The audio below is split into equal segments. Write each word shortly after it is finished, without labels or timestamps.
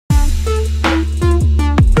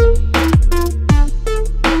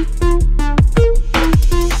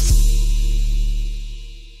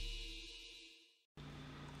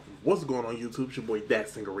going on YouTube? It's your boy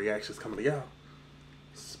ThatSingerReactions coming to y'all.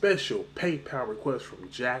 Special PayPal request from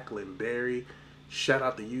Jacqueline Berry. Shout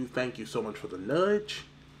out to you. Thank you so much for the nudge.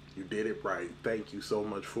 You did it right. Thank you so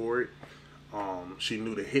much for it. She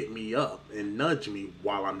knew to hit me up and nudge me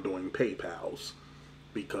while I'm doing PayPals,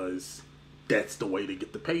 because that's the way to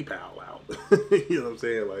get the PayPal out. You know what I'm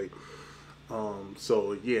saying? Like,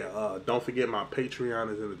 so yeah, don't forget my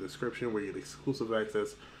Patreon is in the description, where you get exclusive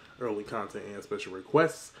access, early content, and special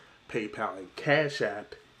requests. PayPal and CashApp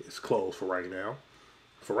is closed for right now.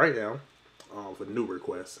 For new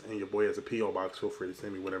requests. And your boy has a P.O Box. Feel free to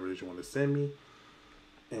send me whatever it is you want to send me.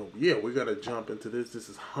 And yeah, we're going to jump into this. This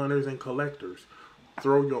is Hunters and Collectors.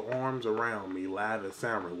 Throw Your Arms Around Me, live at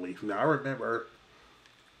Sound Relief. Now, I remember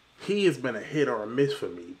he has been a hit or a miss for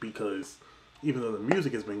me, because even though the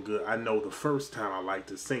music has been good, I know the first time I liked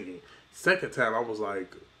his singing. Second time, I was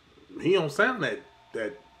like, he don't sound that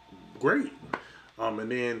great. And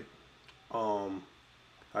then,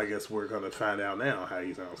 I guess we're going to find out now how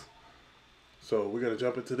he sounds. So we're going to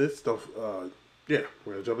jump into this stuff. Yeah,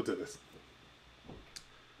 we're going to jump into this.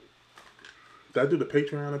 Did I do the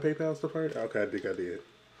Patreon and PayPal stuff right? Okay, I think I did.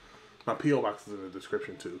 My P.O Box is in the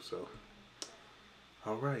description too, so.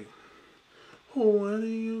 All right. What are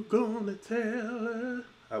you going to tell her?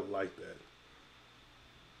 I like that.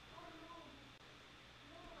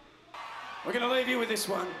 We're going to leave you with this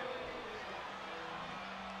one.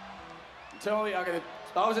 Tell you, I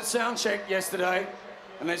was at sound check yesterday,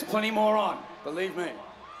 and there's plenty more on, believe me.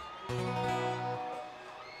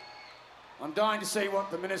 I'm dying to see what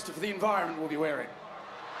the Minister for the Environment will be wearing.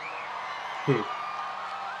 There've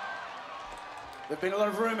been a lot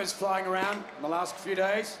of rumours flying around in the last few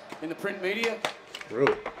days in the print media.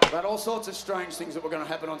 Really? About all sorts of strange things that were going to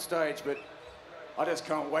happen on stage, but I just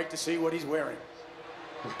can't wait to see what he's wearing.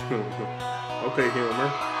 Okay,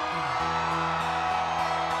 humor.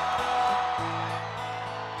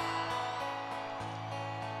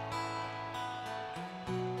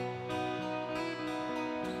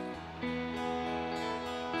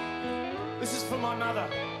 This is for my mother.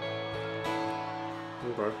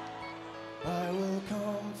 Okay. I will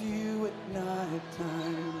come to you at night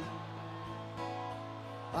time.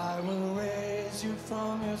 I will raise you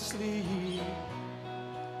from your sleep.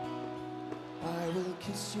 I will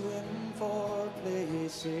kiss you in 4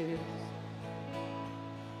 places.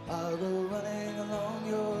 I'll go running along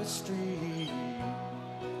your street.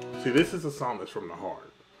 See, this is a song that's from the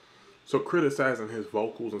heart. So criticizing his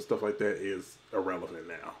vocals and stuff like that is irrelevant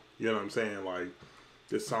now. You know what I'm saying? Like,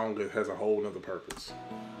 this song has a whole nother purpose.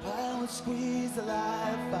 I will squeeze the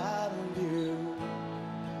life out of you.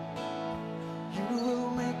 You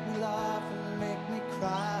will make me laugh and make me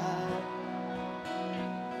cry.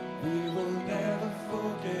 We will never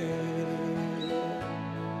forget it.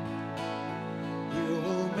 You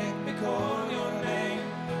will make me call your name,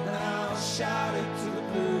 and I'll shout it to the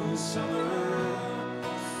blue summer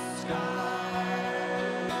sky.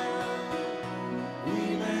 We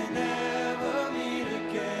may never meet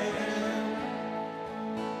again,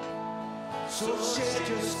 so shed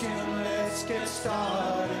your skin and let's get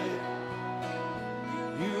started.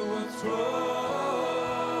 You will throw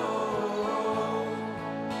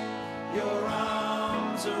your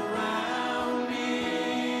arms around me.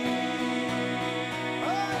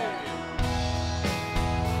 Hey!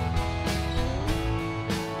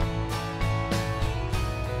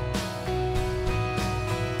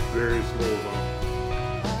 Very slow song.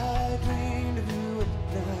 I dreamed of you at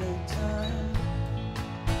night time.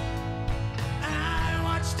 I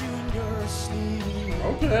watched you in your sleep.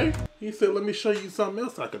 Okay. He said, let me show you something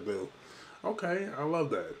else I could do. Okay, I love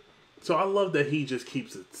that. So I love that he just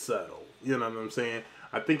keeps it subtle. You know what I'm saying?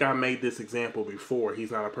 I think I made this example before. He's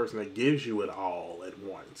not a person that gives you it all at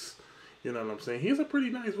once. You know what I'm saying? He has a pretty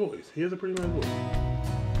nice voice. He has a pretty nice voice.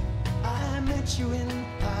 I met you in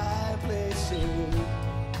high places.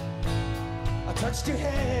 I touched your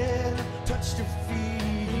head, touched your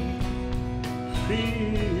feet.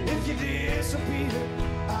 If you disappear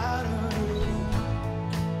out of the room,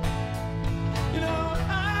 you know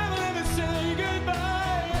I'll never say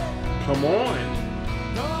goodbye. Come on.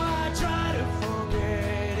 No, I try to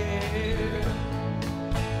forget it.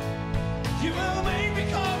 You will make me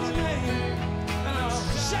call your name, and I'll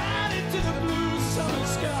shout it to the blue summer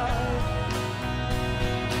sky.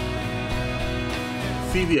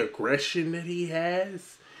 See the aggression that he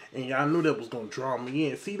has? And y'all knew that was going to draw me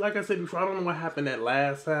in. See, like I said before, I don't know what happened that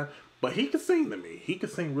last time, but he could sing to me. He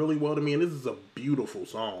could sing really well to me, and this is a beautiful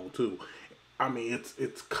song, too. I mean,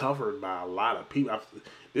 it's covered by a lot of people.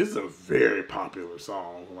 This is a very popular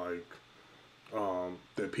song, like,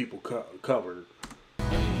 that people covered.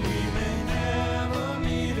 We may never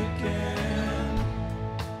meet again.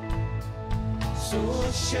 So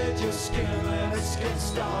shed your skin and let's get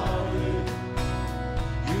started.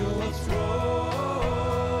 You will throw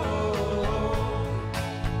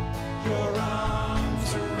your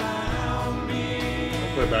arms around me.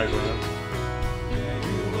 I'll play background. Yeah,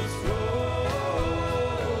 you will throw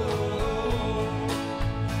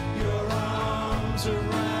your arms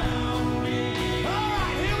around me. All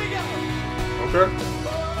right, here we go. Okay.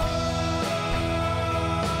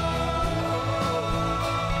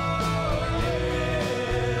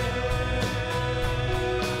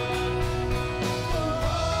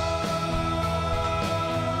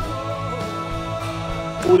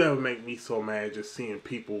 Ooh, that would make me so mad just seeing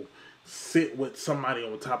people sit with somebody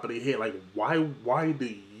on top of their head. Like, why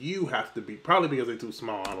do you have to be? Probably because they're too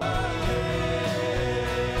small. I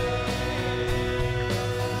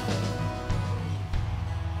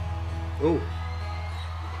don't know. Ooh.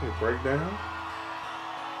 Break down.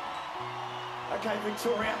 Okay,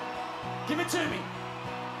 Victoria, give it to me.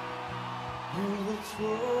 You will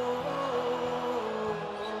throw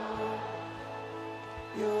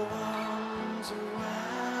your arms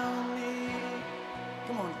around me.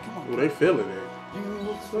 Come on, come on. Ooh, they feeling it. You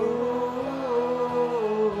will throw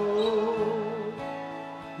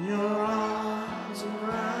your arms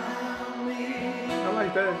around me. I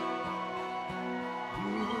like that.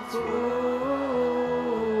 You will throw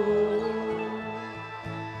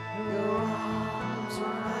your arms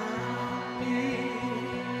around me.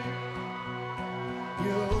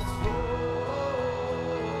 You'll throw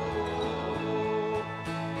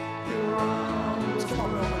your arms. Come on,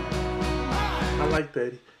 Roman. I like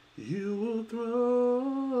that. You will throw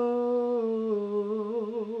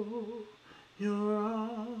your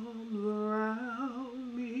arms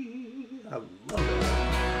around me. I love that.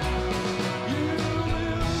 You will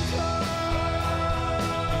throw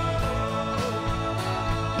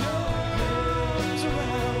your arms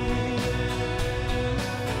around me.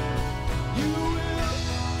 You will throw your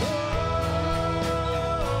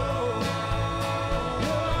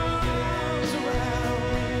arms around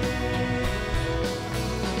me.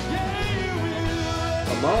 Yeah, you will.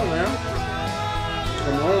 Come on now.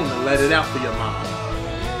 Come on and let it out for your mom.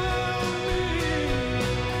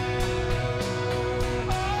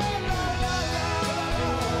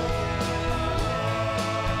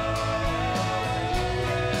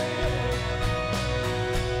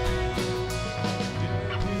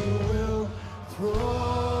 You will throw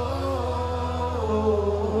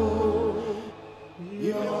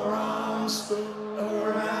your arms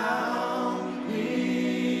around me.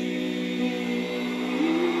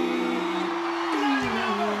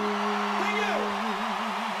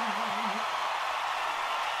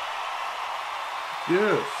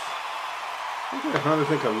 Yes. Look at Hunters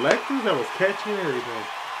and Collectors. That was catchy and everything.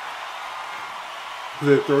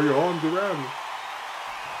 They throw your arms around me.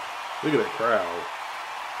 Look at that crowd.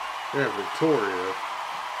 They're in Victoria.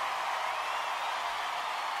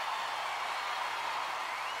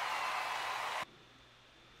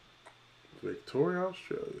 Victoria,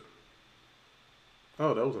 Australia.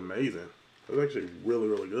 Oh, that was amazing. That was actually really,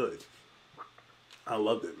 really good. I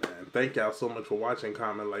loved it, man. Thank y'all so much for watching.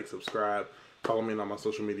 Comment, like, subscribe. Follow me on all my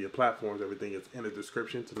social media platforms. Everything is in the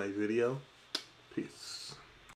description to today's video.